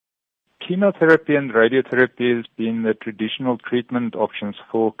chemotherapy and radiotherapy has been the traditional treatment options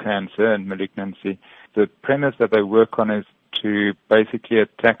for cancer and malignancy. The premise that they work on is to basically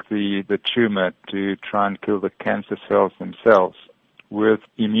attack the tumor to try and kill the cancer cells themselves. With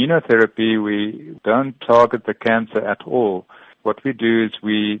immunotherapy, we don't target the cancer at all. What we do is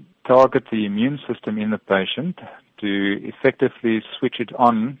we target the immune system in the patient to effectively switch it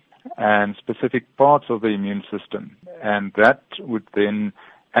on and specific parts of the immune system. And that would then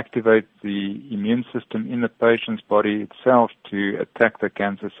activate the immune system in the patient's body itself to attack the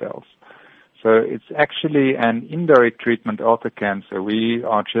cancer cells. So it's actually an indirect treatment of the cancer. We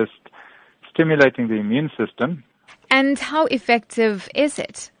are just stimulating the immune system. And how effective is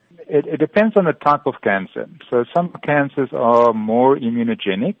it? It depends on the type of cancer. So some cancers are more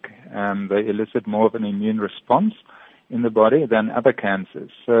immunogenic. They elicit more of an immune response in the body than other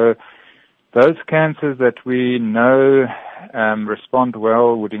cancers. So those cancers that we know respond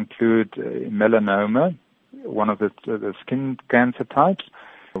well would include melanoma, one of the skin cancer types,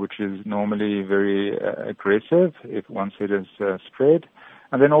 which is normally very aggressive if once it is spread.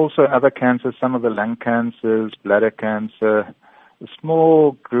 And then also other cancers, some of the lung cancers, bladder cancer, a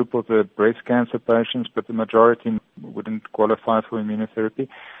small group of the breast cancer patients, but the majority wouldn't qualify for immunotherapy.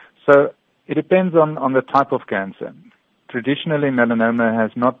 So it depends on the type of cancer. Traditionally, melanoma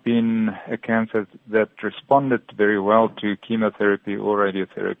has not been a cancer that responded very well to chemotherapy or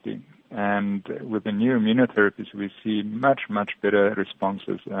radiotherapy. And with the new immunotherapies, we see much, much better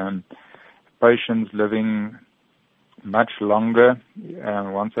responses. Patients living much longer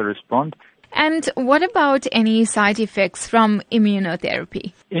once they respond. And what about any side effects from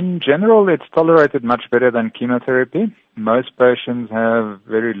immunotherapy? In general, it's tolerated much better than chemotherapy. Most patients have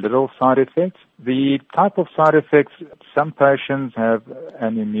very little side effects. The type of side effects, some patients have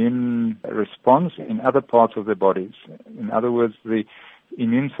an immune response in other parts of their bodies. In other words, the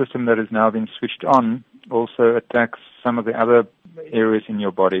immune system that has now been switched on also attacks some of the other areas in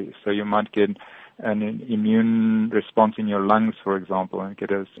your body. So you might get an immune response in your lungs, for example, and get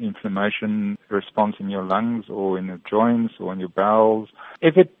an inflammation response in your lungs or in the joints or in your bowels.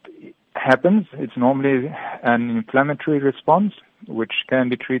 If it happens, it's normally an inflammatory response, which can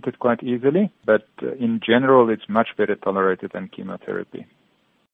be treated quite easily, but in general, it's much better tolerated than chemotherapy.